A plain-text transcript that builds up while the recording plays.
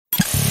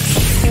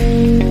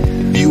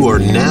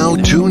now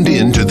tuned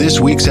in to this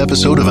week's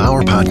episode of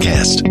our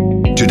podcast.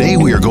 Today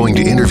we are going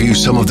to interview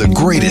some of the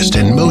greatest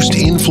and most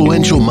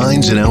influential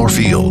minds in our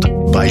field.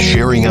 By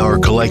sharing our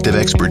collective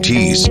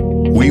expertise,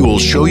 we will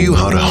show you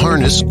how to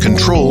harness,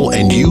 control,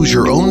 and use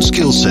your own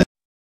skill set.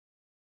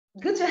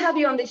 Good to have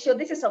you on the show.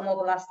 This is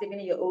Omobola Stephen,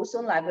 your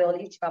also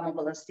library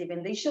Omobola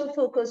Stephen. The show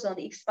focuses on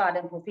expert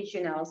and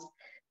professionals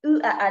who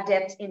are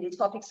adept in the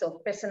topics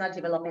of personal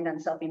development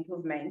and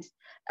self-improvement.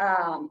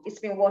 It's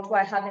been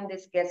worthwhile having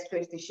this guest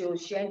grace the show,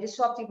 sharing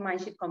disruptive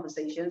mindset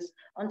conversations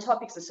on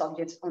topics and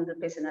subjects on the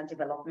personal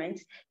development.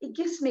 It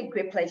gives me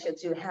great pleasure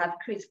to have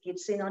Chris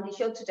Gibson on the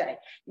show today.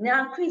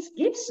 Now, Chris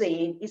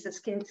Gibson is a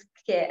skincare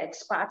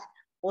expert,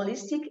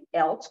 holistic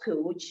health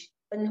coach,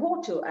 and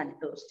author and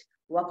host.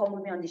 Welcome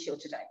with me on the show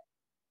today.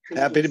 Chris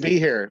Happy Gibson. to be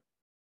here.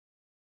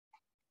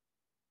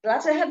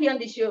 Glad to have you on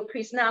the show,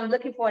 Chris. Now I'm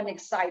looking for an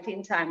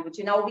exciting time with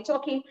you. Now we'll be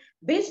talking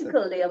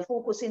basically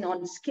focusing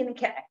on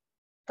skincare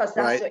because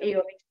that's your area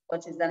of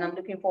expertise. And I'm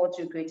looking forward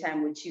to a great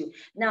time with you.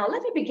 Now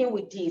let me begin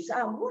with this.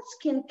 What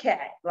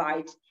skincare,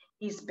 right,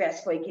 is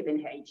best for a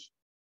given age?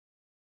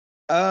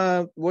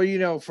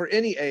 Well, for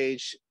any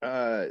age,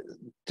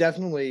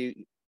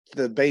 definitely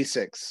the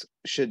basics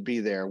should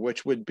be there,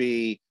 which would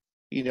be,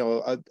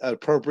 an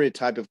appropriate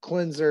type of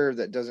cleanser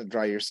that doesn't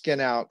dry your skin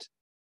out.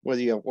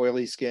 Whether you have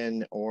oily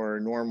skin or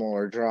normal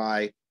or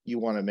dry, you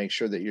want to make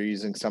sure that you're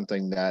using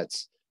something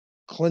that's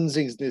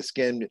cleansing the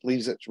skin, it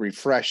leaves it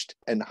refreshed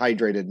and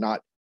hydrated,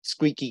 not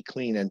squeaky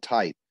clean and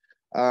tight.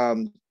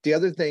 The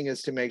other thing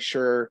is to make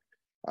sure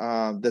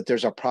that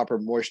there's a proper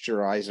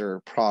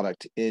moisturizer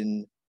product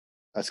in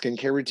a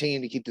skincare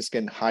routine to keep the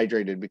skin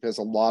hydrated, because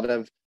a lot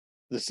of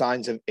the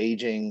signs of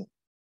aging,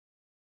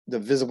 the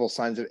visible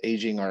signs of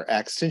aging, are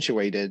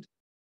accentuated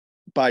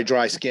by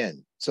dry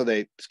skin. So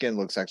skin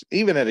looks actually,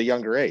 even at a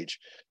younger age.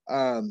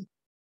 And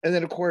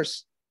then, of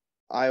course,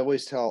 I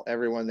always tell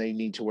everyone they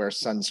need to wear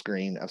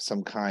sunscreen of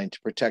some kind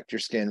to protect your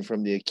skin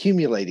from the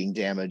accumulating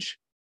damage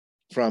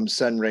from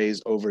sun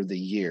rays over the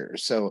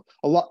years. So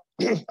a lot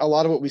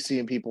of what we see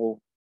in people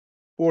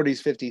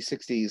 40s, 50s,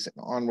 60s and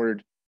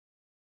onward,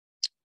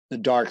 the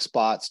dark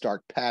spots,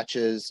 dark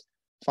patches,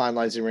 fine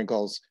lines and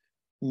wrinkles,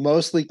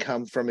 mostly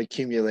come from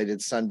accumulated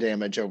sun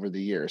damage over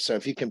the years. So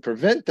if you can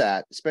prevent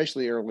that,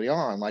 especially early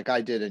on, like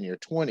I did in your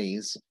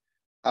 20s,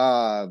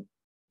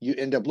 you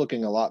end up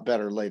looking a lot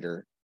better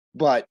later.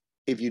 But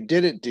if you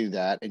didn't do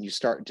that and you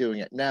start doing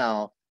it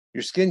now,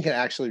 your skin can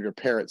actually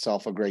repair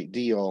itself a great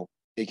deal.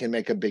 It can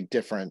make a big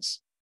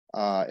difference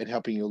in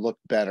helping you look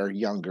better,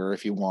 younger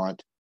if you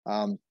want.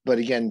 But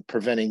again,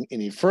 preventing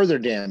any further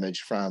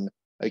damage from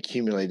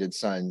accumulated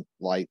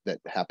sunlight that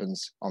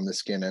happens on the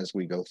skin as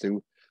we go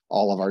through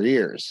all of our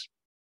years.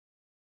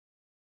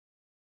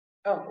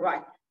 Oh,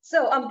 right.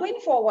 So I'm going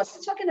forward,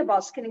 talking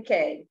about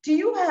skincare. Do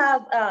you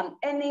have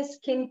any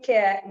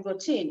skincare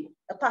routine,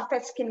 a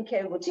perfect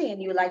skincare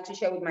routine you like to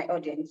share with my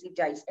audience, if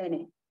there is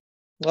any?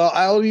 Well,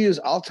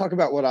 I'll talk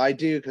about what I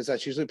do, because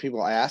that's usually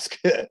people ask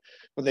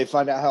when they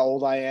find out how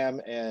old I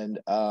am, and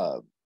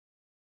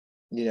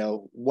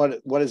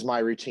what is my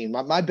routine.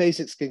 My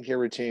basic skincare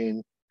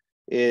routine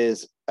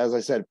is, as I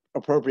said,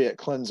 appropriate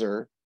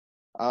cleanser.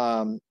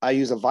 I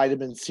use a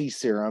vitamin C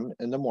serum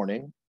in the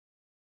morning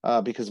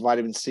because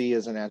vitamin C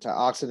is an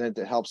antioxidant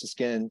that helps the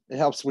skin. It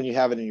helps when you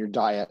have it in your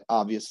diet,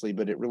 obviously,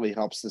 but it really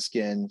helps the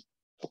skin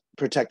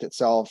protect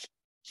itself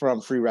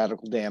from free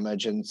radical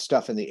damage and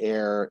stuff in the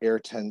air,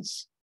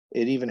 irritants.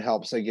 It even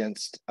helps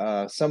against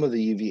some of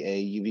the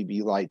UVA,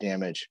 UVB light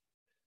damage.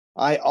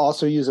 I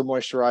also use a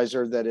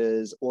moisturizer that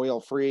is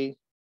oil-free.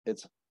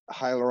 It's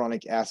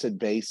hyaluronic acid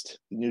based.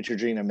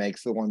 Neutrogena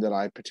makes the one that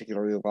I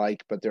particularly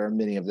like, but there are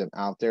many of them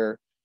out there.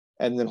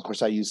 And then of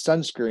course I use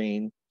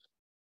sunscreen,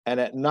 and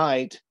at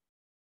night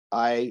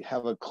I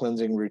have a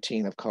cleansing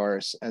routine, of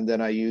course, and then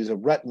I use a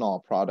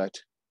retinol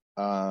product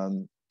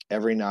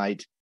every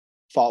night,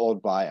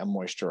 followed by a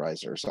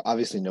moisturizer. So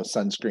obviously no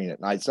sunscreen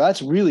at night. So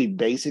that's really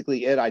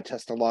basically it. I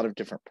test a lot of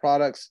different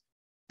products.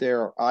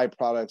 There are eye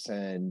products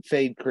and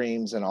fade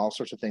creams and all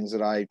sorts of things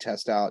that I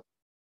test out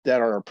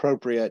that are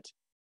appropriate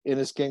in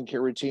a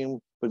skincare routine.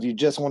 But if you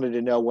just wanted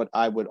to know what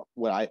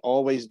I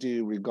always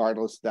do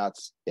regardless,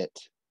 that's it.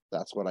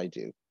 That's what I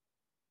do.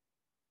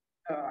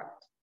 All right.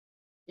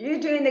 You're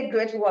doing a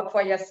great work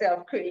for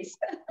yourself, Chris.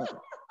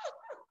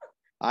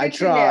 I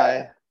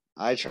try.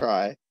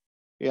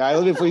 Yeah, I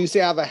live, when you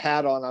say I have a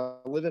hat on,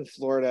 I live in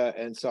Florida,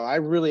 and so I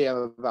really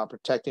am about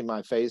protecting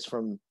my face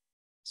from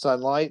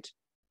sunlight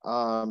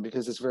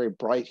because it's very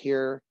bright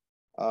here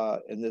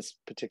in this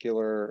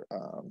particular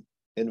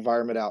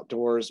environment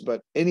outdoors.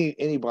 But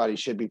anybody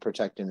should be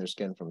protecting their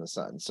skin from the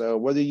sun. So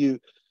whether you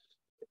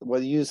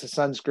use a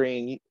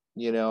sunscreen,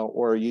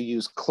 or you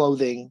use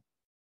clothing,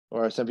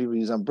 or some people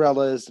use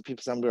umbrellas,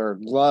 some wear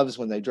gloves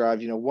when they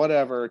drive,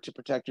 whatever, to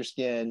protect your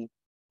skin.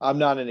 I'm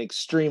not an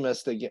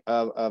extremist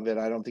of it.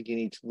 I don't think you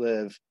need to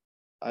live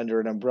under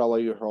an umbrella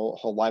your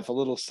whole life. A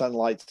little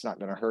sunlight's not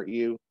going to hurt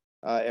you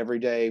every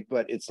day,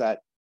 but it's that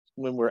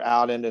when we're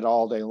out in it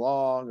all day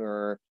long,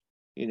 or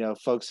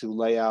folks who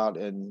lay out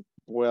and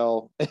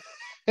boil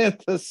in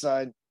the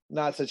sun,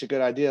 not such a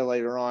good idea.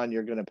 Later on,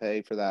 you're going to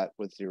pay for that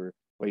with your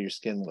way your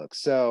skin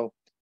looks. So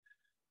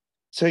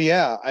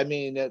yeah, I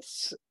mean,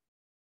 that's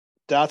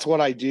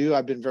what I do.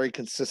 I've been very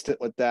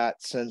consistent with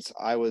that since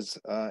I was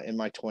in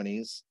my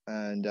 20s,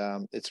 and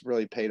it's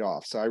really paid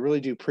off. So I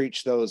really do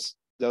preach those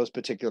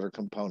particular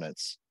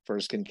components for a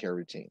skincare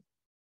routine.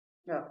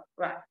 Yeah,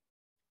 right.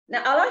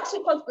 Now, I like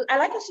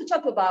us to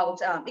talk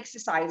about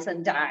exercise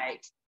and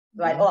diet,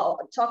 right? Mm-hmm. Or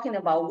talking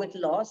about weight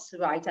loss,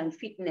 right, and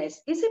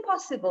fitness. Is it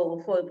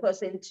possible for a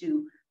person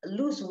to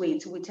lose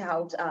weight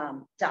without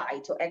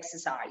diet or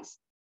exercise?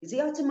 Is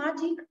it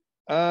automatic?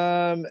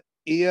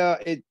 Yeah,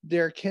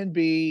 there can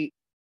be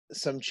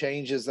some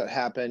changes that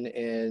happen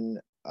in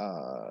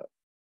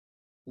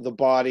the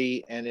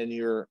body and in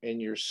your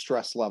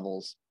stress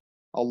levels.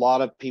 A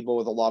lot of people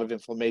with a lot of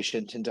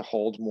inflammation tend to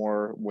hold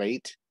more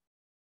weight.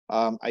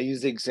 I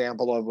use the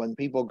example of when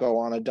people go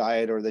on a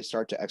diet or they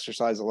start to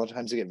exercise, a lot of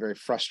times they get very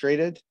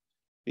frustrated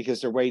because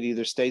their weight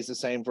either stays the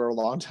same for a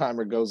long time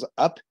or goes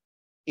up,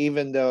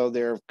 even though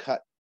they're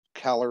cut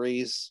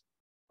calories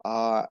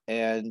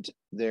and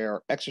they're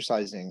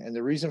exercising. And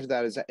the reason for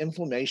that is that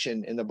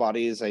inflammation in the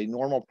body is a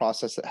normal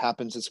process that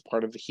happens as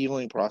part of the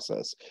healing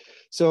process.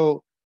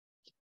 So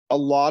a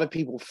lot of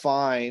people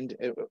find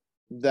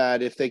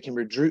that if they can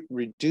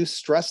reduce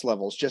stress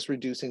levels, just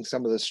reducing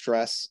some of the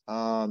stress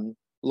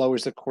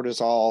lowers the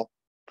cortisol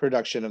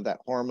production of that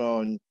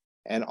hormone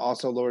and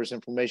also lowers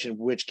inflammation,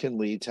 which can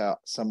lead to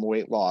some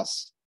weight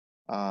loss.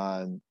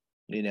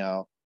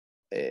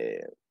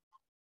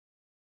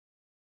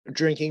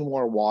 Drinking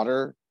more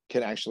water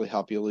can actually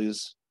help you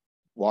lose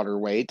water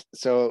weight.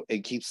 So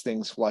it keeps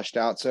things flushed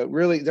out. So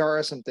really, there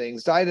are some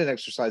things. Diet and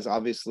exercise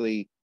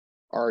obviously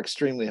are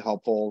extremely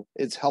helpful.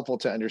 It's helpful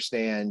to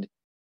understand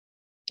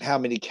how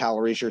many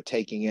calories you're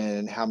taking in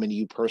and how many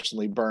you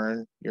personally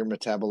burn, your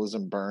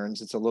metabolism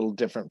burns. It's a little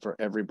different for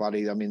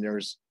everybody. I mean,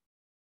 there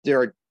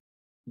are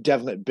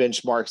definite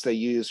benchmarks they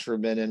use for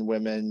men and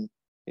women.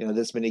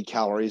 This many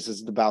calories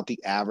is about the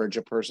average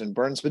a person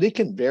burns, but it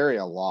can vary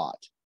a lot.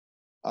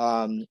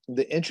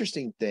 The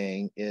interesting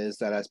thing is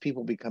that as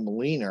people become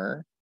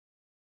leaner,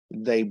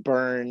 they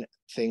burn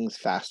things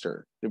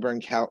faster. They burn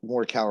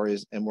more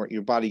calories, and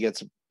your body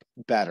gets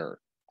better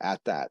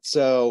at that.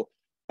 So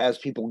as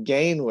people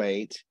gain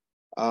weight,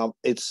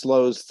 it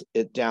slows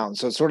it down.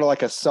 So it's sort of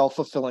like a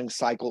self-fulfilling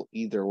cycle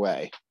either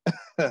way,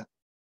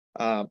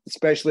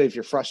 especially if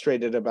you're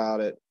frustrated about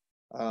it.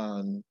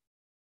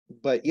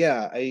 But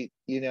yeah, I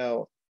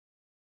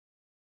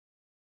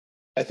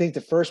think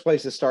the first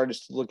place to start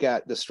is to look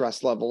at the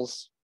stress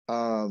levels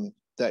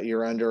that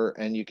you're under,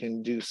 and you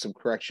can do some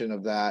correction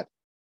of that.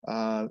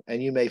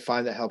 And you may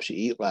find that helps you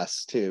eat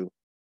less too.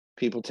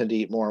 People tend to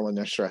eat more when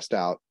they're stressed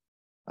out,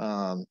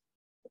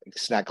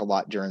 snack a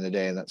lot during the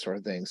day and that sort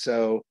of thing.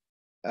 So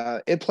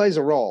it plays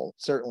a role,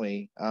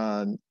 certainly.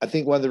 I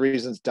think one of the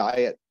reasons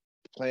diet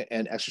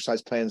and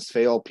exercise plans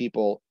fail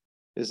people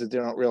is that they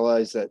don't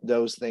realize that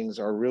those things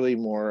are really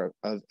more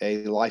of a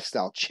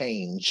lifestyle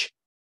change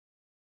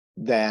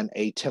than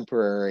a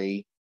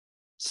temporary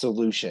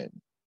solution.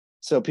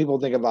 So people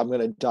think if I'm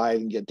going to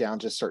diet and get down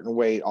to a certain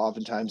weight,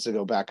 oftentimes they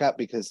go back up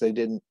because they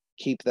didn't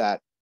keep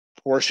that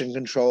portion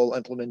control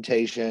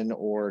implementation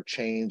or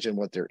change in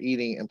what they're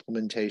eating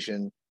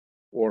implementation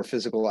or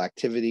physical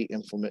activity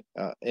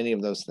any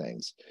of those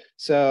things.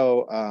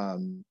 So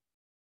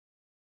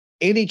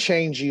any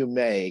change you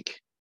make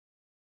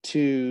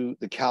to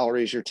the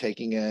calories you're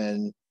taking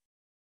in,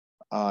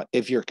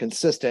 if you're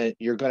consistent,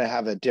 you're going to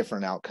have a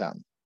different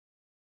outcome.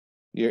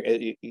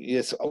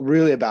 It's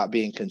really about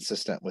being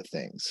consistent with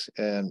things.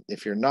 And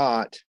if you're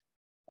not,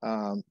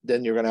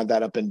 then you're going to have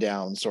that up and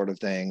down sort of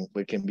thing,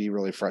 which can be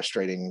really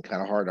frustrating and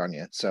kind of hard on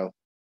you. So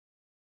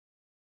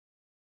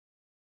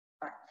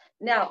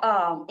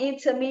now,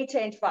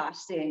 intermittent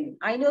fasting.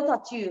 I know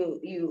that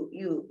you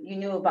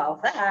know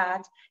about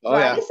that, oh right?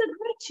 yeah. It's a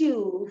great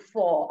tool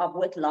for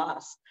weight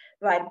loss,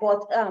 right?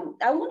 But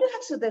I want to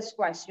ask you this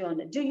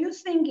question: do you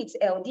think it's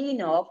healthy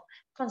enough,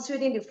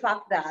 considering the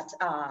fact that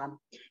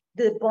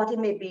the body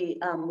may be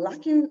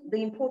lacking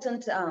the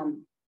important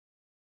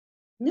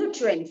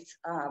nutrients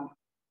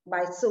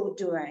by so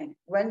doing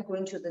when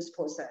going through this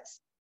process?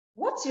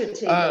 What's your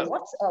take?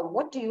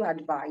 What do you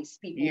advise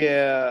people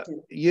Yeah,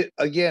 to?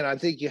 again, I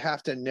think you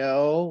have to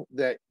know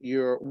that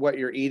what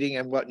you're eating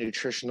and what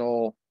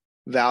nutritional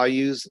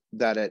values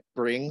that it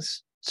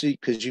brings. So,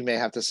 because you may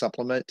have to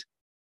supplement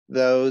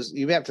those,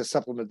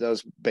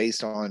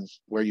 based on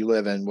where you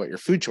live and what your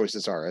food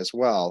choices are as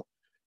well.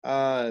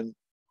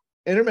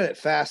 Intermittent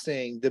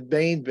fasting, the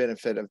main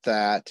benefit of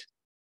that,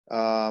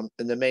 and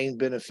the main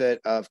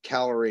benefit of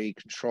calorie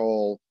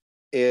control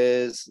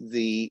is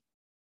the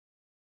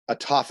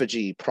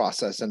autophagy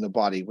process in the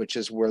body, which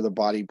is where the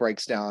body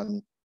breaks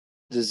down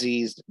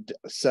diseased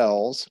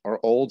cells or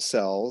old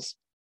cells,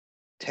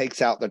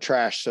 takes out the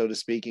trash, so to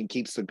speak, and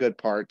keeps the good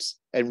parts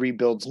and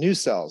rebuilds new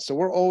cells. So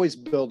we're always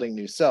building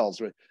new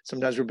cells.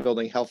 Sometimes we're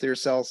building healthier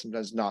cells,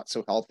 sometimes not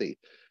so healthy.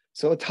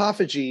 So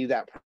autophagy,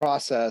 that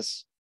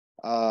process,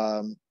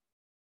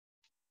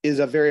 is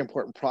a very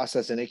important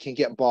process, and it can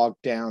get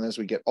bogged down as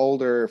we get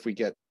older, if we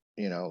get,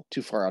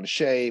 too far out of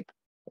shape.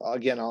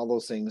 Again, all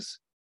those things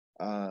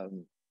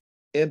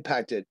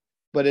impact it.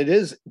 But it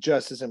is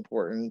just as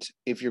important,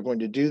 if you're going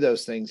to do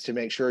those things, to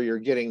make sure you're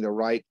getting the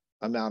right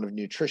amount of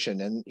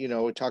nutrition. And,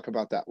 we talk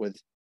about that with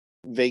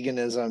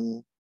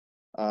veganism,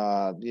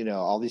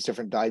 all these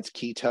different diets,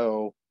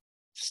 keto.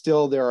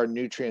 Still, there are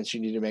nutrients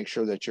you need to make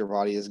sure that your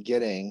body is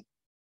getting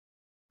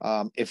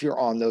if you're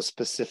on those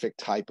specific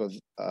type of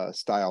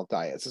style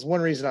diets. It's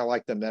one reason I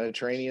like the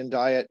Mediterranean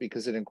diet,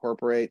 because it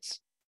incorporates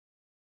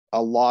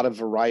a lot of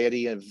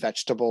variety of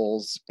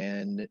vegetables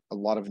and a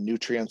lot of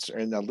nutrients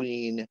in the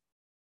lean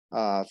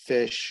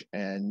fish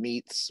and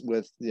meats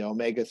with the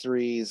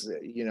omega-3s.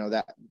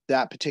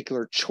 That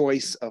particular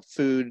choice of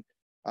food,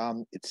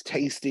 it's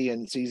tasty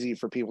and it's easy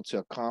for people to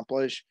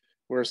accomplish,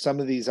 where some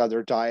of these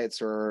other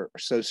diets are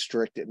so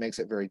strict, it makes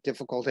it very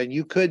difficult, and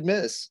you could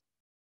miss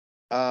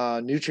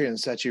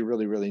nutrients that you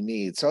really, really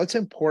need. So it's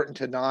important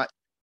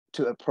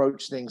to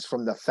approach things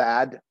from the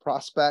fad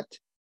prospect.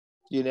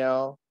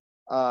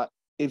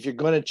 If you're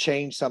going to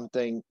change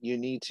something, you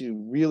need to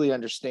really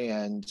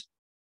understand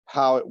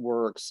how it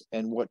works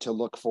and what to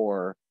look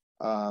for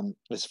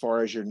as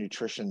far as your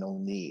nutritional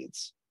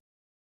needs.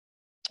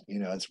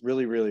 It's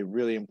really, really,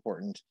 really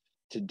important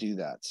to do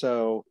that.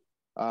 So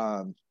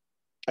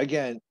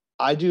again,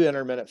 I do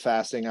intermittent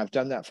fasting. I've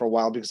done that for a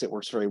while because it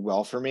works very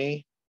well for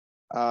me.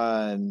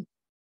 I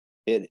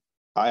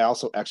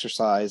also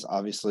exercise,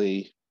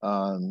 obviously,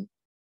 and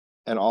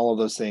all of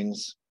those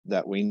things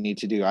that we need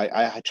to do.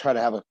 I try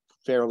to have a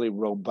fairly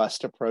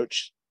robust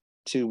approach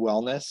to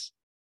wellness.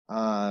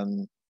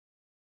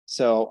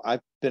 So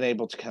I've been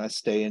able to kind of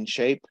stay in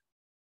shape.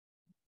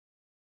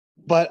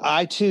 But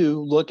I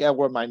too look at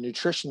what my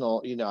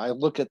nutritional, I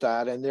look at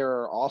that, and there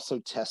are also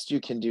tests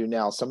you can do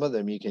now. Some of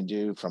them you can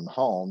do from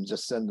home,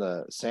 just send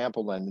the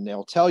sample in, and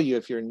they'll tell you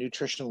if you're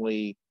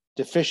nutritionally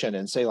deficient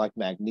in, say, like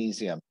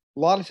magnesium. A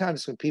lot of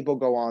times when people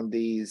go on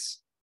these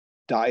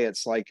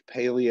diets like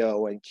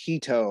paleo and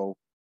keto,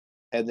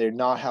 and they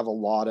not have a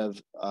lot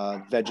of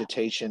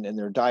vegetation in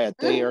their diet,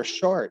 they are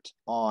short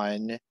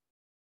on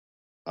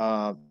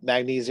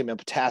magnesium and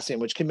potassium,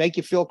 which can make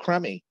you feel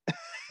crummy,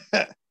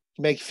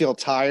 make you feel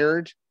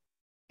tired.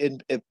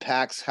 It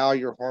impacts how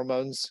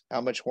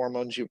much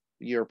hormones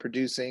you're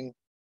producing.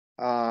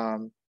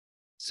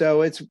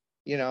 So it's,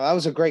 that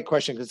was a great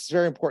question, because it's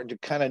very important to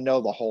kind of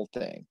know the whole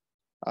thing.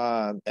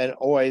 And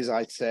always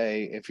I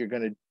say, if you're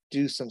going to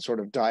do some sort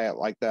of diet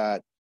like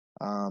that,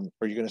 or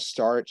you're going to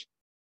start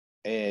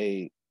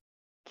a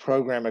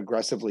program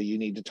aggressively, you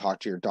need to talk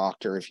to your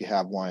doctor, if you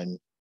have one,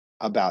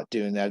 about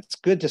doing that. It's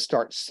good to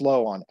start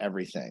slow on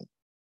everything.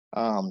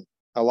 A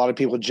lot of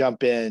people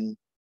jump in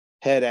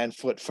head and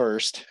foot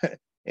first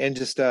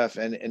into stuff,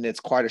 and it's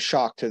quite a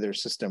shock to their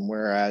system.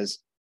 Whereas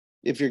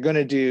if you're going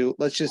to do,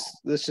 let's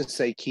just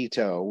say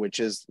keto, which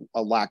is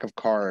a lack of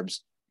carbs,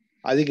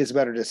 I think it's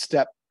better to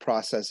step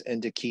process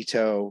into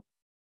keto,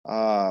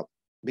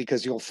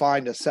 because you'll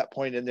find a set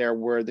point in there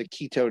where the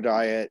keto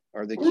diet,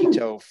 or the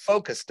keto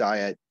focused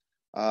diet,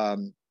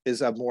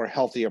 is a more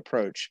healthy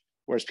approach.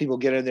 Whereas people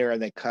get in there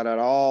and they cut out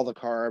all the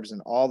carbs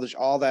and all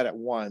that at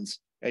once,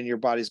 and your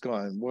body's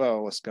going,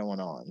 whoa, what's going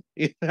on?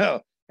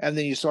 And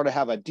then you sort of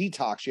have a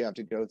detox you have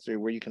to go through,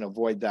 where you can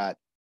avoid that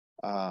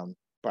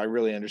by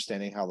really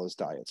understanding how those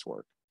diets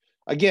work.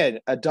 Again,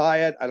 a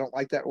diet, I don't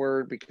like that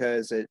word,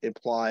 because it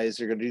implies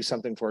you're going to do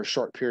something for a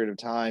short period of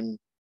time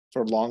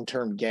for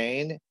long-term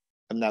gain,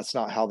 and that's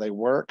not how they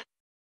work.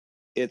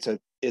 It's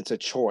a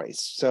choice.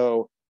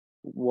 So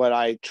what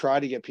I try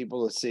to get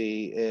people to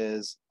see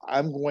is,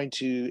 I'm going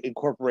to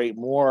incorporate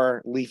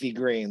more leafy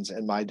greens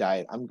in my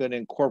diet. I'm going to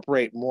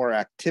incorporate more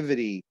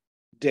activity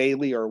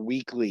daily or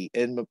weekly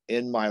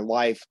in my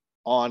life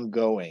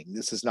ongoing.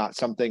 This is not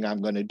something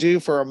I'm going to do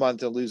for a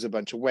month and lose a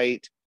bunch of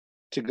weight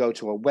to go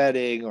to a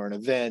wedding or an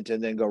event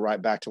and then go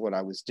right back to what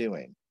I was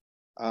doing.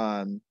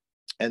 And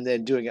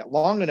then doing it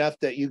long enough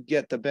that you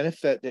get the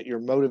benefit, that you're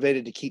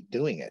motivated to keep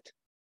doing it.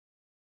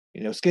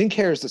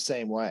 Skincare is the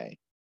same way.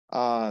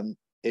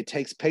 It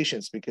takes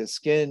patience, because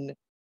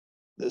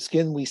the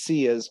skin we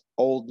see is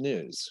old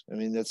news. I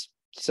mean, that's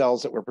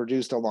cells that were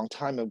produced a long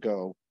time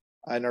ago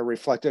and are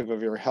reflective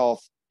of your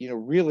health,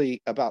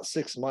 really about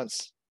 6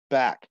 months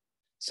back.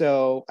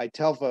 So I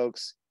tell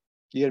folks,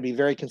 you got to be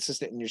very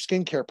consistent in your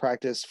skincare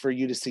practice for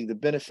you to see the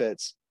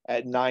benefits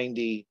at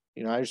 90,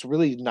 it's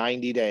really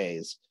 90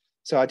 days.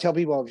 So I tell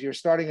people, if you're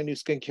starting a new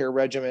skincare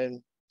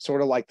regimen,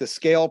 sort of like the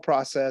scale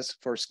process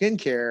for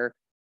skincare,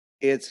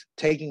 it's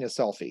taking a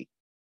selfie.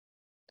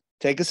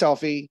 Take a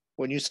selfie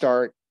when you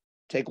start,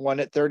 take one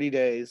at 30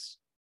 days,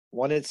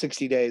 one at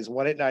 60 days,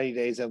 one at 90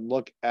 days, and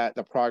look at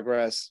the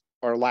progress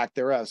or lack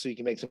thereof, so you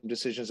can make some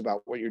decisions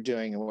about what you're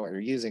doing and what you're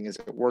using. Is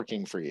it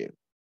working for you?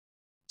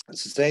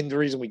 It's the same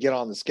reason we get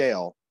on the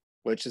scale,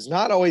 which is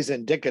not always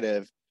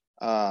indicative,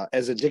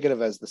 as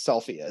indicative as the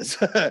selfie is.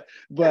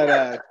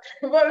 But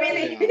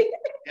really,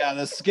 yeah,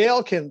 the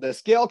scale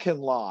can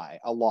lie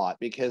a lot,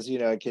 because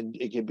it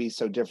can be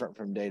so different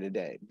from day to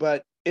day.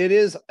 But it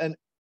is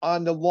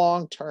on the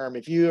long term,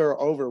 if you are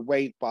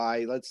overweight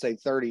by, let's say,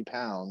 30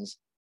 pounds,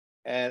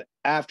 and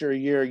after a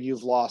year,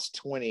 you've lost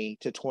 20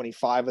 to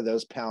 25 of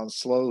those pounds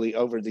slowly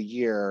over the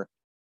year,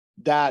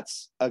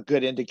 that's a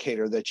good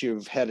indicator that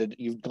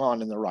you've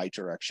gone in the right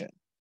direction.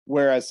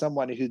 Whereas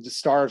someone who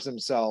starves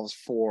themselves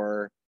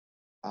for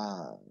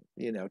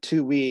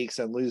 2 weeks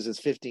and loses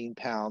 15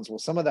 pounds, well,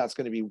 some of that's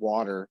going to be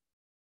water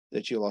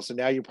that you lost. So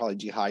now you're probably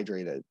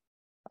dehydrated.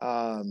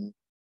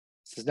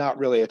 This is not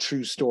really a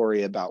true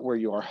story about where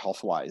you are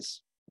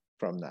health-wise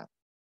from that.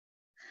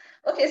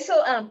 Okay,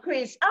 so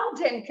Chris, how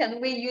then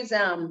can we use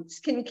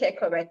skincare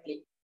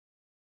correctly?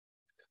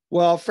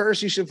 Well,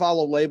 first you should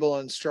follow label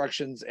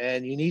instructions,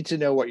 and you need to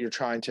know what you're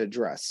trying to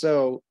address.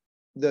 So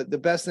the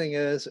best thing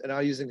is, and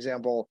I'll use an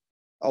example,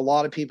 a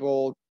lot of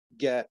people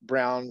get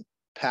brown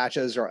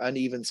patches or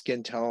uneven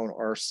skin tone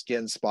or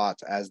skin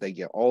spots as they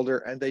get older,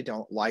 and they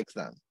don't like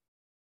them.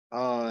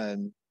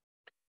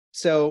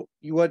 So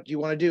what you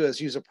want to do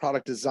is use a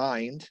product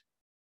designed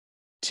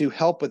to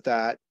help with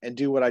that and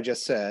do what I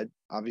just said.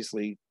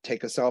 Obviously,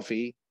 take a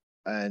selfie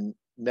and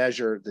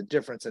measure the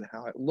difference in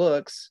how it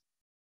looks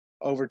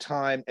over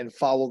time and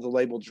follow the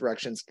label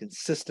directions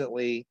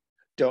consistently.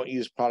 Don't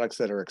use products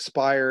that are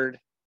expired.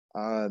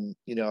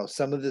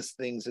 Some of these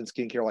things in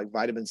skincare, like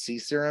vitamin C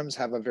serums,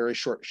 have a very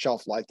short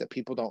shelf life that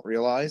people don't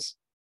realize.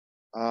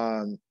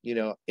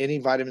 Any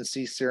vitamin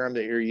C serum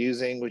that you're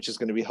using, which is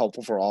going to be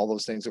helpful for all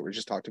those things that we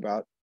just talked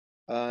about,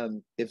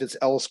 if it's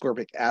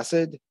L-ascorbic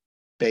acid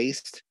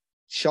based,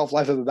 shelf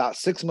life of about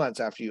 6 months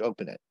after you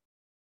open it.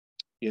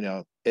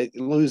 It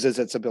loses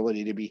its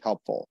ability to be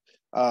helpful.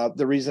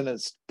 The reason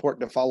it's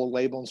important to follow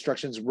label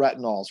instructions,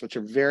 retinols, which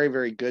are very,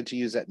 very good to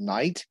use at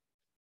night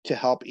to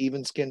help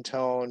even skin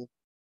tone,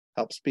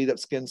 help speed up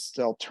skin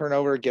cell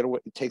turnover, it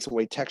takes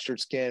away textured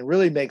skin,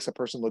 really makes a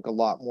person look a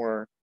lot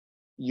more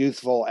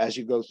youthful as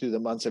you go through the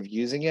months of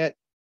using it.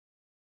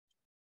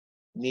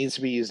 Needs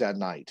to be used at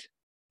night.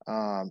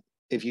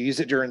 If you use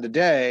it during the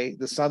day,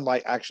 the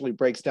sunlight actually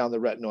breaks down the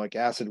retinoic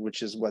acid,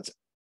 which is what's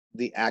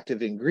the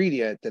active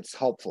ingredient that's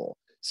helpful.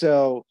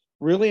 So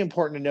really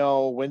important to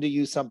know when to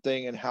use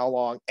something and how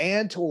long,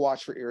 and to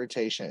watch for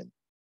irritation.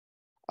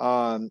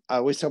 I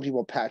always tell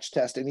people, patch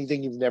test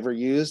anything you've never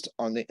used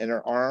on the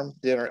inner arm,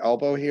 the inner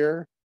elbow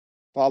here,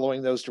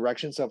 following those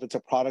directions. So if it's a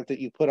product that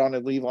you put on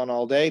and leave on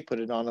all day, put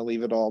it on and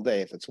leave it all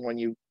day. If it's one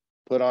you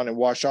put on and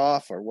wash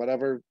off or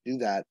whatever, do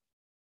that.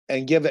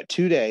 And give it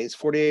 2 days,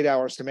 48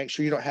 hours to make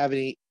sure you don't have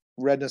any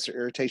redness or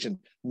irritation.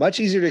 Much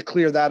easier to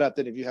clear that up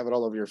than if you have it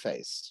all over your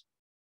face.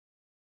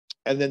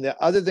 And then the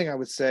other thing I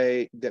would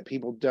say that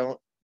people don't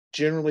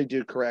generally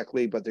do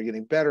correctly, but they're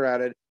getting better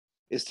at it,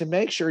 is to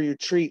make sure you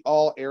treat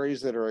all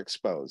areas that are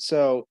exposed.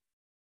 So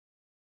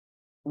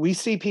we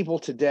see people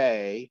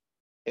today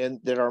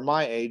that are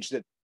my age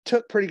that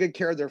took pretty good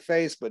care of their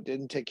face, but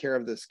didn't take care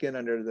of the skin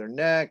under their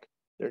neck,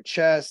 their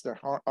chest, their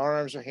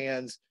arms or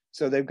hands.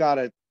 So they've got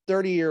a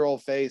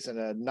 30-year-old face and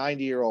a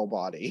 90-year-old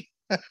body.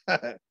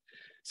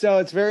 So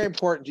it's very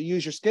important to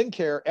use your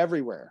skincare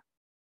everywhere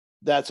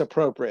that's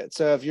appropriate.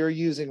 So if you're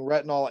using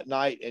retinol at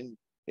night, and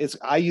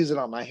I use it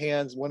on my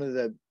hands.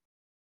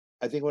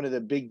 I think one of the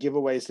big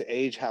giveaways to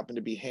age happened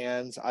to be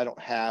hands. I don't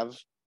have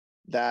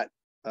that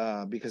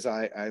because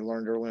I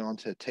learned early on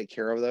to take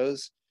care of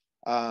those.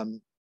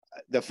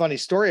 The funny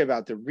story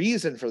about the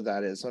reason for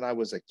that is when I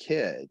was a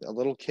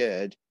little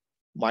kid,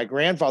 my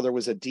grandfather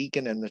was a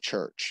deacon in the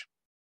church.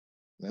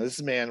 Now,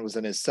 this man was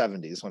in his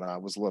 70s when I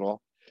was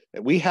little.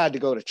 And we had to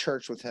go to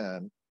church with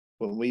him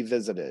when we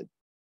visited.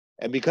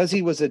 And because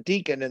he was a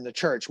deacon in the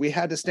church, we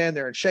had to stand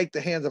there and shake the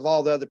hands of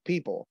all the other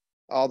people,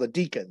 all the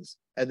deacons.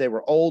 And they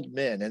were old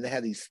men, and they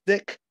had these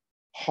thick,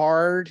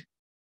 hard,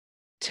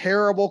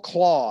 terrible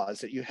claws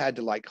that you had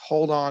to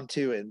hold on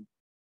to. And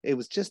it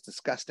was just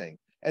disgusting.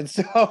 And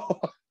so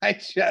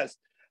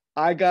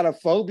I got a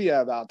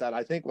phobia about that.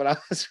 I think when I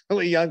was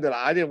really young, that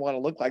I didn't want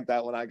to look like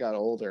that when I got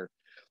older.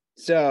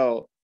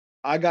 So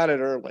I got it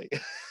early.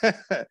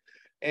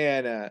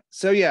 And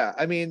yeah,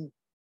 I mean,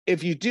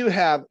 if you do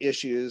have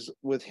issues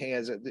with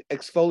hands,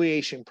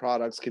 exfoliation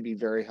products can be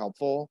very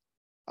helpful.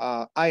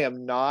 I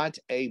am not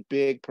a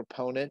big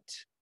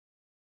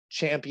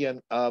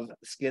champion of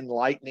skin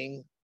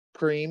lightening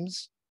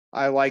creams.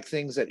 I like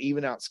things that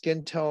even out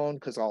skin tone,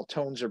 because all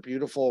tones are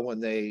beautiful when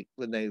they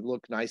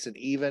look nice and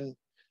even.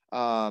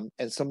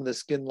 And some of the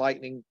skin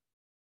lightening,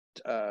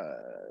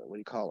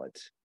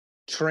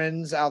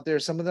 trends out there,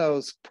 some of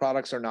those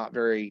products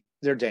are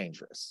they're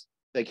dangerous.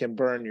 They can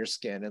burn your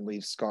skin and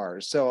leave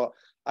scars. So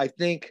I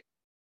think,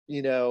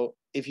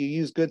 if you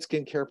use good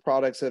skincare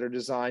products that are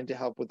designed to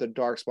help with the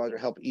dark spots or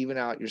help even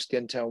out your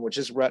skin tone, which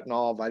is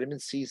retinol, vitamin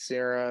C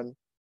serum,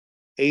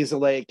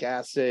 azelaic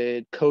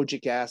acid,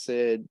 kojic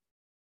acid,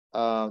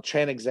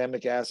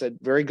 tranexamic acid,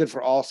 very good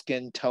for all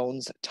skin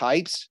tones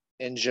types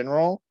in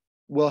general,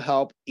 will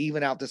help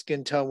even out the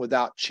skin tone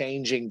without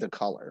changing the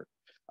color.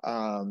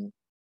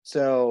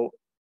 So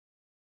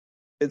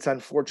it's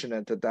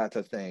unfortunate that that's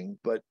a thing,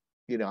 but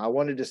I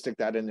wanted to stick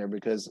that in there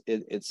because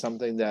it's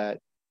something that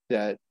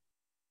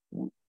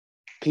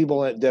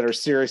people that are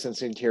serious in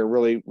skincare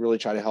really, really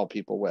try to help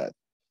people with.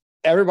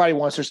 Everybody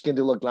wants their skin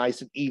to look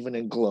nice and even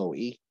and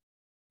glowy,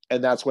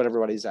 and that's what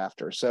everybody's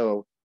after.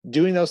 So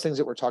doing those things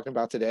that we're talking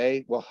about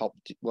today will help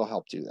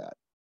do that.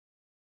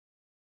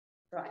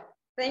 Right.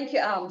 Thank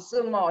you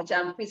so much,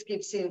 Chris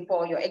Gibson,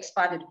 for your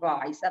expert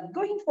advice.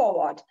 Going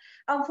forward,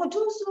 for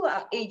those who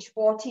are age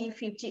 40,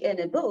 50 and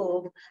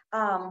above,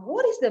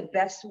 what is the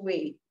best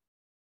way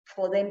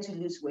for them to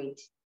lose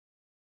weight?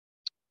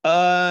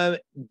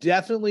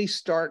 Definitely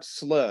start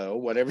slow,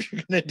 whatever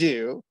you're going to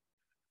do,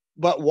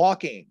 but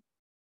walking,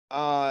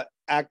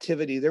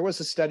 activity. There was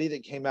a study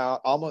that came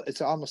out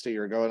almost a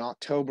year ago in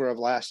October of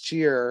last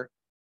year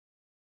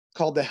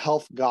called the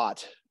Health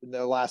GOT.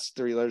 The last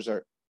three letters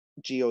are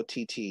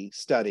GOTT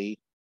study.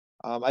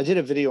 I did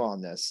a video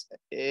on this.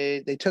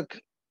 They took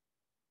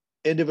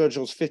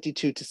individuals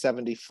 52 to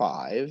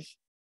 75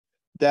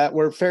 that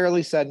were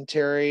fairly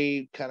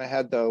sedentary, kind of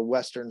had the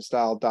Western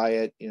style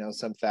diet,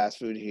 some fast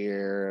food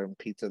here and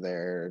pizza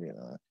there,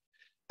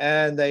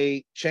 and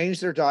they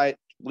changed their diet,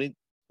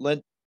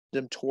 lent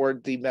them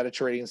toward the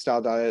Mediterranean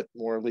style diet,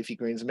 more leafy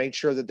greens, made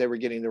sure that they were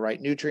getting the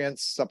right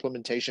nutrients,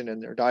 supplementation in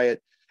their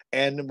diet,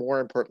 and more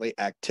importantly,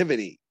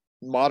 activity,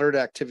 moderate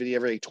activity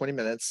every 20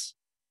 minutes,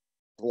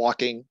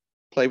 walking,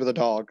 play with a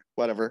dog,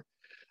 whatever.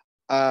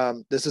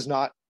 This is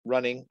not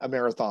running a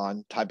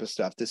marathon type of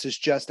stuff. This is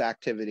just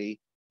activity.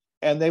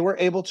 And they were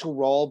able to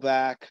roll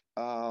back,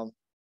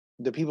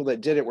 the people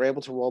that did it were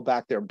able to roll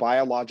back their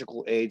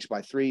biological age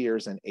by 3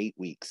 years and 8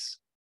 weeks.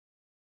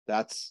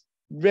 That's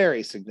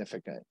very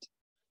significant.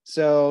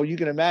 So you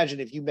can imagine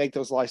if you make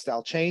those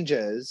lifestyle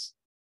changes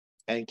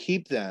and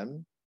keep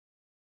them,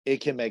 it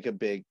can make a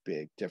big,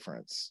 big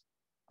difference.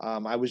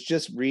 I was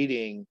just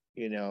reading,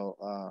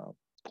 Queen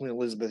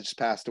Elizabeth just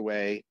passed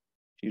away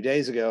a few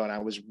days ago, and I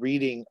was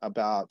reading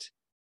about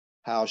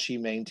how she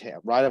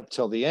maintained, right up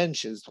till the end,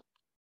 she's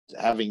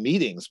having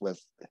meetings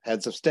with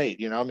heads of state,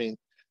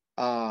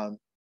 and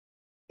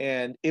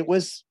it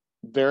was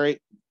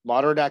very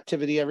moderate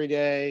activity every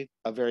day,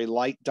 a very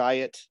light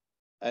diet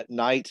at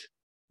night.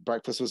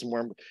 Breakfast was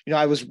more,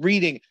 I was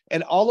reading,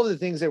 and all of the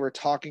things they were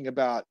talking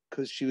about,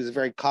 because she was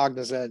very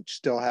cognizant,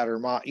 still had her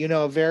mind,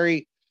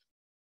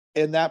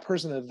 and that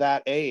person of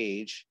that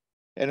age.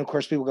 And of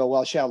course, people go,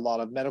 well, she had a lot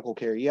of medical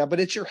care. Yeah, but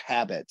it's your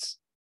habits.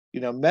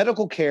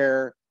 Medical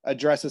care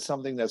addresses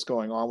something that's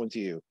going on with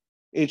you.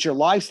 It's your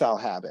lifestyle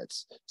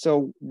habits.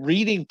 So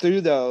reading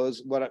through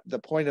those, what the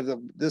point of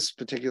this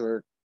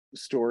particular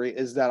story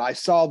is that I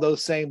saw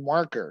those same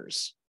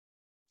markers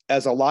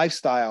as a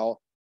lifestyle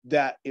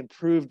that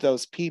improved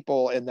those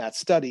people in that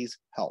study's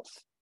health,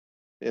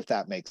 if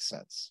that makes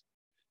sense.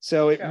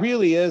 So it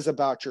really is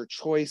about your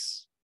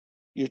choice.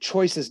 Your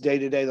choices day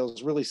to day,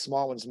 those really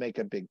small ones make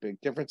a big, big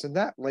difference. And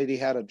that lady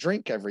had a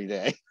drink every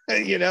day,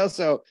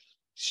 so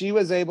she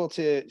was able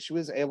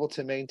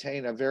to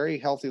maintain a very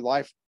healthy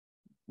life,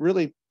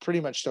 really pretty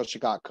much till she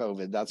got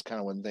COVID. That's kind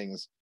of when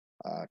things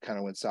kind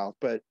of went south.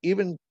 But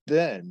even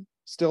then,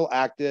 still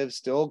active,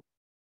 still,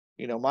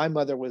 my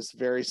mother was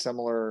very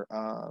similar.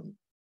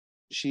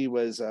 She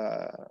was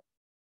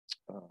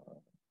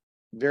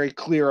very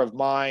clear of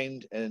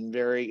mind and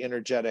very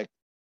energetic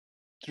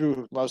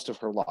through most of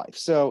her life.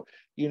 So,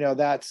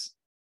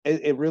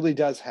 it really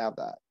does have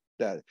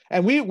that.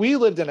 And we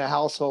lived in a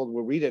household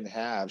where we didn't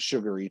have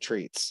sugary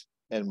treats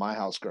in my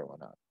house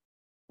growing up.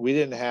 We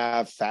didn't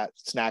have fat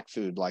snack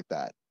food like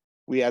that.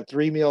 We had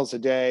 3 meals a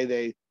day.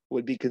 They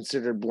would be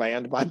considered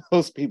bland by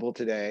most people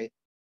today.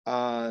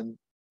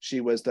 She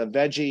was the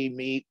veggie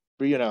meat,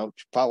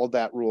 followed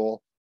that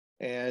rule.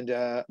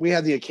 And we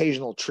had the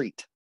occasional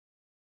treat,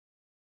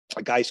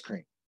 like ice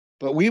cream.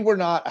 But we were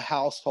not a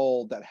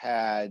household that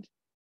had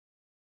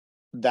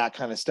that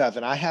kind of stuff.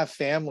 And I have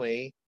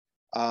family,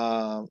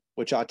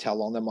 which I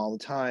tell on them all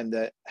the time,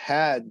 that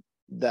had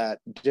that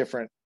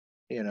different,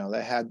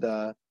 they had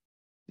the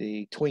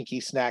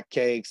Twinkie snack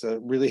cakes, the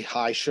really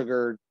high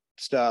sugar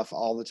stuff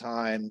all the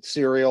time,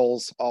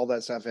 cereals, all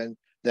that stuff. And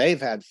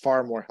they've had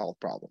far more health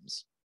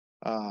problems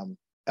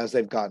as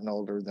they've gotten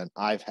older than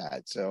I've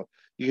had. So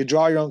you can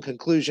draw your own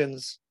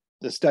conclusions.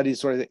 The study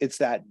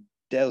it's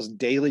those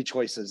daily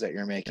choices that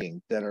you're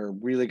making that are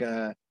really going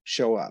to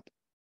show up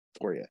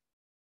for you.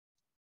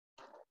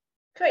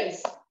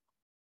 Chris,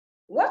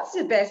 what's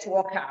the best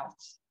workout?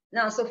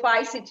 Now,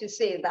 suffice it to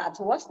say that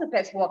what's the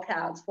best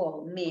workout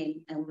for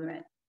men and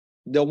women?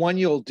 The one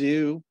you'll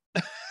do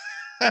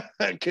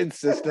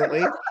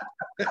consistently.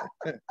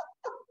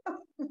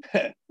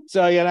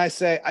 So again, I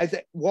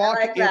think walk.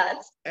 I like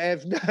that.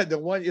 If not, the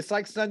one, it's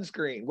like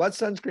sunscreen. What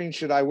sunscreen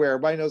should I wear?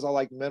 Everybody knows I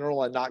like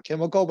mineral and not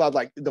chemical, but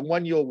like the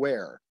one you'll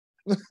wear,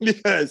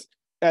 because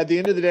at the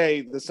end of the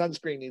day, the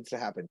sunscreen needs to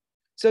happen.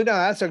 So no,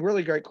 that's a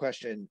really great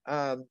question.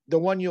 The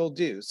one you'll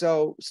do.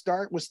 So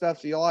start with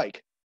stuff you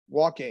like.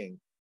 Walking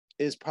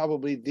is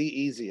probably the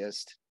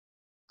easiest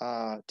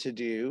to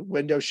do.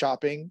 Window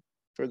shopping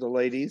for the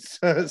ladies.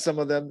 Some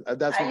of them,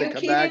 that's when they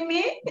come back.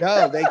 Me?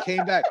 No, they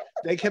came back.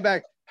 They came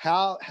back.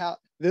 How,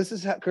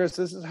 Chris,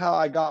 this is how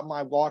I got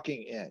my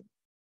walking in.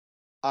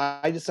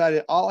 I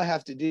decided all I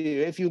have to do,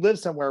 if you live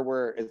somewhere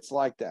where it's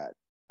like that,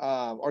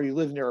 or you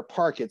live near a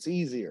park, it's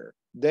easier.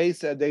 They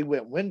said they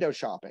went window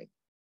shopping.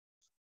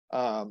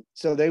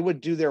 So they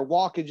would do their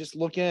walk and just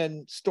look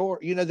in store,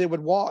 they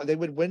would walk, they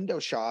would window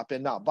shop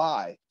and not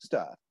buy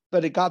stuff,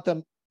 but it got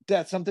them,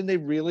 that's something they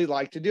really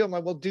like to do. I'm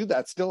like, well, do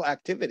that, still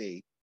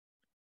activity,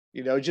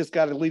 just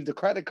got to leave the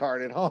credit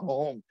card at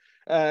home,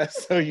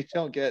 so you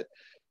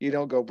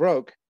don't go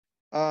broke.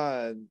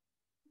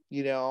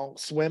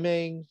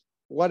 Swimming,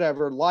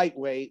 whatever, light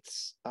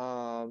weights,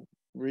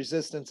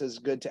 resistance is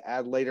good to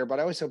add later, but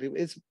I always tell people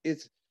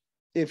it's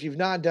if you've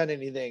not done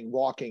anything,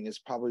 walking is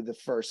probably the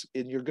first,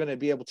 and you're going to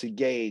be able to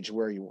gauge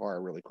where you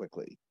are really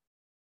quickly.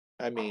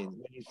 I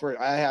mean,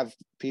 I have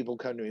people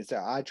come to me and say,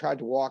 I tried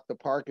to walk, the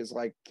park is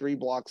like 3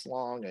 blocks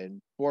long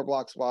and 4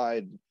 blocks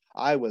wide.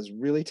 I was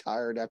really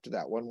tired after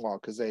that one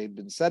walk because they've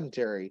been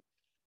sedentary.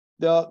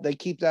 They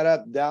keep that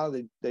up. Now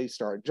they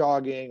start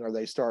jogging, or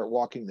they start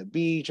walking the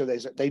beach, or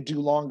they do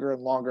longer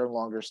and longer and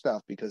longer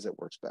stuff because it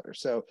works better.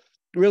 So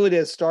really it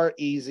is, start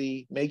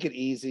easy, make it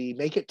easy,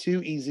 make it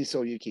too easy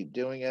so you keep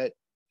doing it.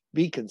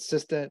 Be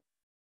consistent.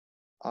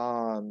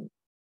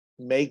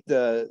 Make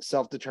the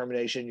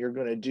self-determination you're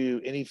going to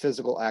do any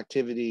physical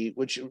activity,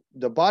 which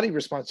the body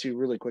responds to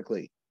really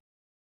quickly.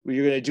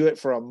 You're going to do it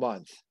for a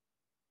month,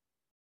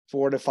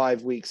 4 to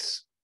 5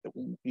 weeks.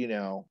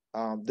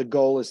 The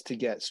goal is to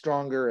get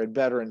stronger and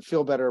better and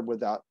feel better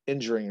without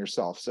injuring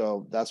yourself.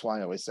 So that's why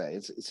I always say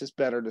it's just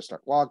better to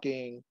start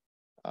walking,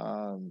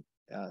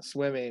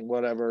 swimming,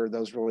 whatever,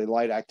 those really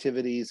light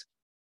activities.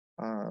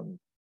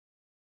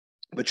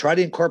 But try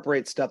to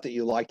incorporate stuff that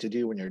you like to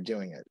do when you're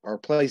doing it, or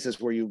places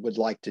where you would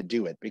like to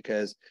do it,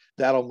 because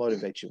that'll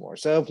motivate you more.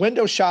 So if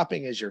window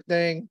shopping is your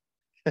thing,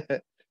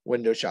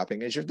 window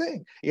shopping is your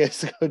thing.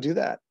 Yes, go do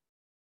that.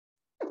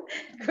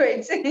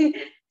 Great.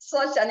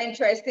 Such an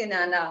interesting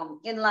and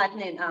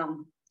enlightening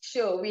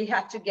show we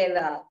had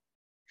together,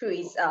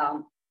 Chris.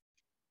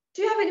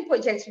 Do you have any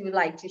projects you would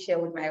like to share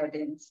with my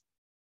audience?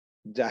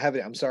 Do I have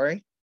it? I'm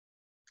sorry?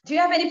 Do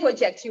you have any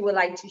projects you would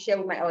like to share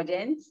with my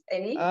audience?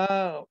 Any?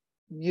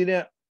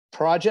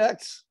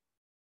 Projects?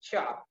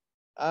 Sure.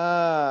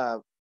 I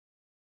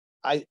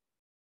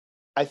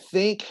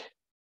think,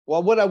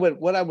 well, what I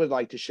would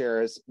like to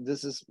share is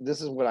this is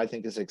what I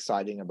think is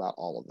exciting about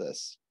all of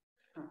this.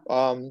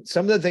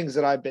 Some of the things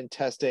that I've been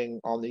testing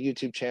on the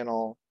YouTube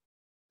channel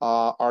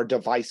are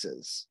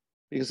devices,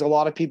 because a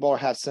lot of people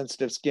have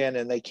sensitive skin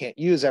and they can't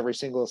use every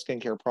single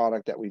skincare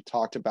product that we've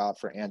talked about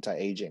for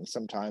anti-aging.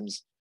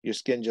 Sometimes your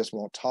skin just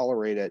won't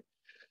tolerate it.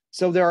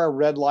 So there are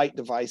red light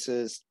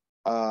devices,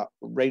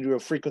 radio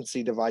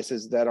frequency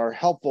devices that are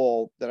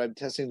helpful, that I'm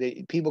testing,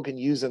 that people can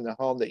use in the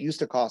home, that used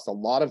to cost a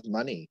lot of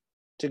money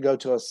to go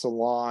to a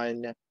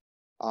salon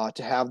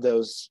to have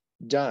those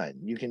done.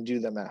 You can do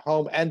them at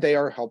home, and they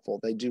are helpful.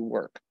 They do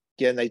work.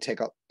 Again, they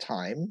take up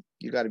time.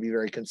 You got to be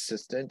very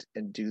consistent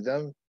and do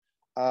them.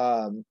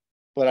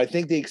 But I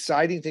think the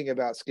exciting thing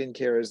about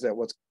skincare is that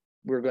what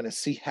we're going to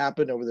see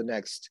happen over the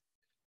next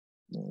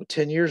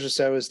 10 years or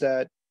so is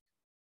that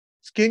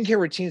skincare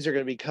routines are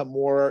going to become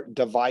more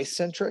device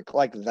centric,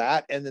 like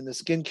that. And then the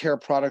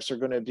skincare products are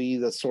going to be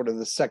the sort of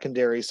the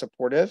secondary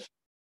supportive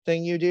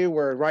thing you do,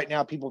 where right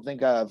now people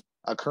think of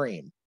a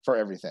cream for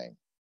everything,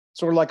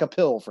 sort of like a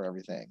pill for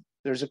everything.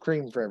 There's a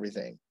cream for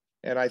everything.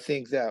 And I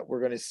think that we're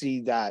going to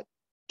see that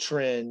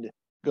trend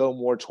go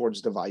more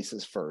towards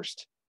devices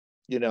first.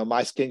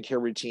 My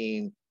skincare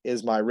routine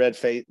is my red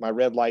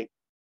light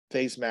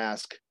face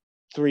mask,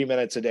 3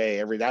 minutes a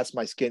day. That's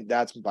my skin.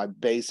 That's my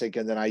basic.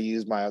 And then I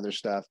use my other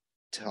stuff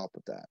to help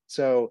with that.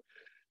 So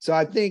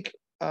I think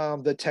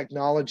the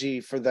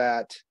technology for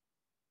that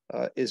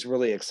is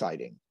really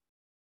exciting.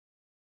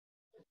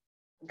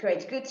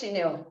 Great, good to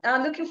know.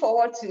 I'm looking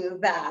forward to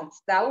that.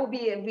 That will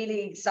be a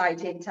really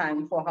exciting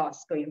time for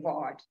us going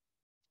forward.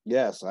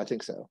 Yes, I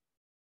think so.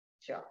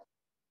 Sure.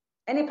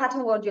 Any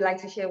parting word you'd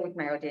like to share with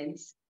my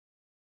audience?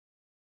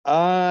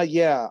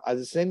 Yeah,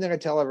 the same thing I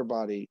tell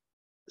everybody: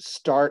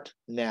 start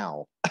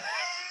now.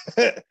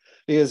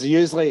 Because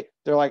usually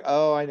they're like,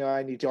 oh, I know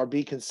I need to, or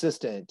be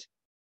consistent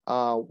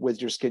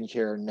with your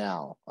skincare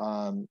now.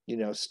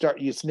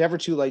 Start. It's never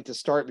too late to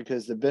start,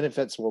 because the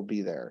benefits will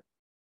be there.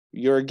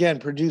 You're, again,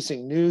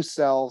 producing new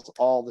cells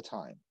all the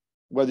time,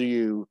 whether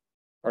you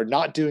are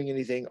not doing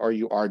anything or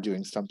you are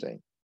doing something.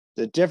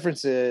 The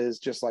difference is,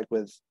 just like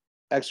with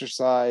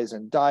exercise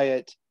and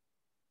diet,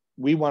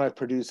 we want to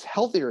produce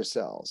healthier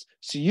cells.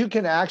 So you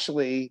can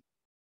actually,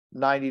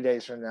 90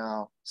 days from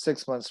now,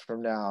 6 months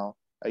from now,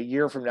 a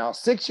year from now,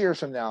 6 years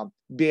from now,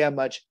 be a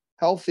much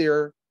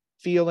healthier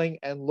feeling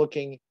and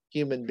looking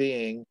human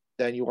being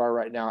than you are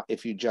right now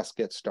if you just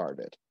get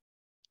started.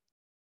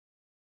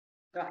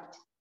 Right.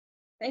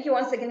 Thank you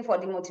once again for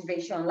the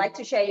motivation. I'd like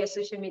to share your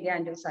social media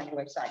and also your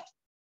website.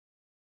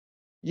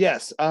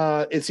 Yes,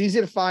 it's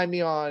easy to find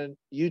me on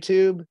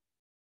YouTube.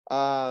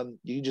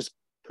 You can just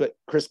put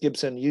Chris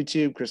Gibson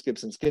YouTube, Chris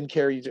Gibson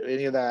Skincare,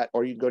 any of that,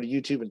 or you can go to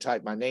YouTube and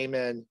type my name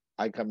in.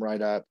 I come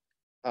right up.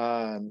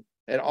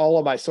 And all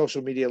of my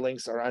social media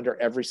links are under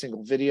every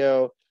single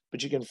video.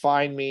 but you can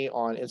find me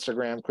on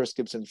Instagram, Chris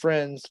Gibson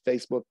Friends,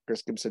 Facebook,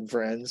 Chris Gibson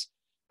Friends.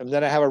 And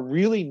then I have a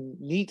really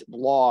neat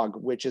blog,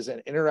 which is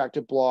an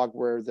interactive blog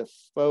where the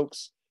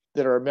folks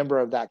that are a member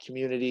of that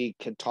community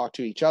can talk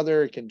to each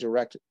other, can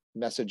direct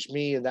message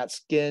me, and that's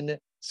Skin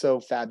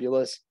So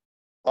Fabulous.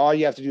 All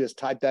you have to do is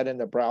type that in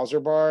the browser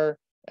bar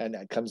and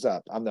it comes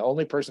up. I'm the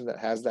only person that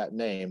has that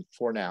name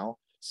for now,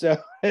 so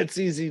it's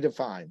easy to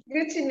find.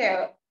 Good to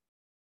know.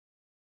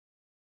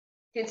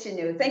 Good to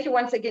know. Thank you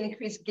once again,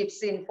 Chris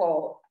Gibson,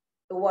 for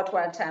the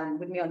worthwhile time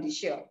with me on the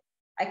show.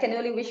 I can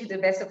only wish you the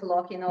best of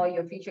luck in all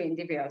your future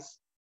endeavors.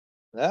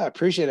 I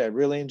appreciate it. I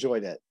really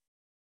enjoyed it.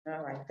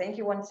 All right. Thank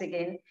you once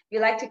again. If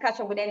you'd like to catch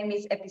up with any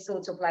missed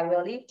episodes of Live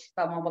Well Lived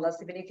by Omobola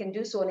Stephen, you can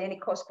do so on any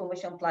cross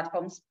promotion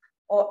platforms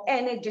or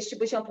any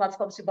distribution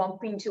platforms you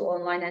bump into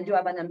online and do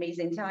have an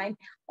amazing time.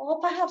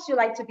 Or perhaps you'd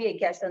like to be a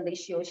guest on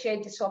this show, share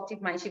disruptive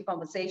mindset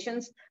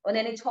conversations on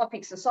any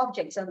topics or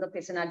subjects under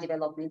personal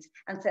development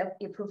and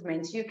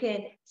self-improvement. You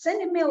can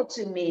send a mail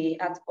to me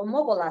at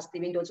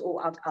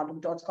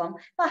omobolastephen.outlook.com.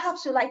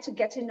 Perhaps you'd like to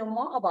get to know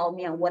more about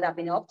me and what I've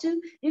been up to.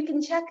 You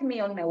can check me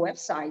on my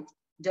website,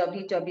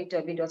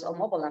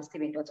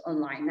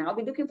 www.omobolastephen.online. Now, I'll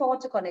be looking forward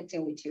to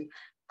connecting with you.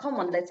 Come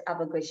on, let's have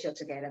a great show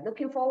together.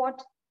 Looking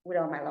forward. With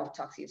all my love,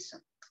 talk to you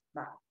soon.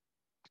 Bye.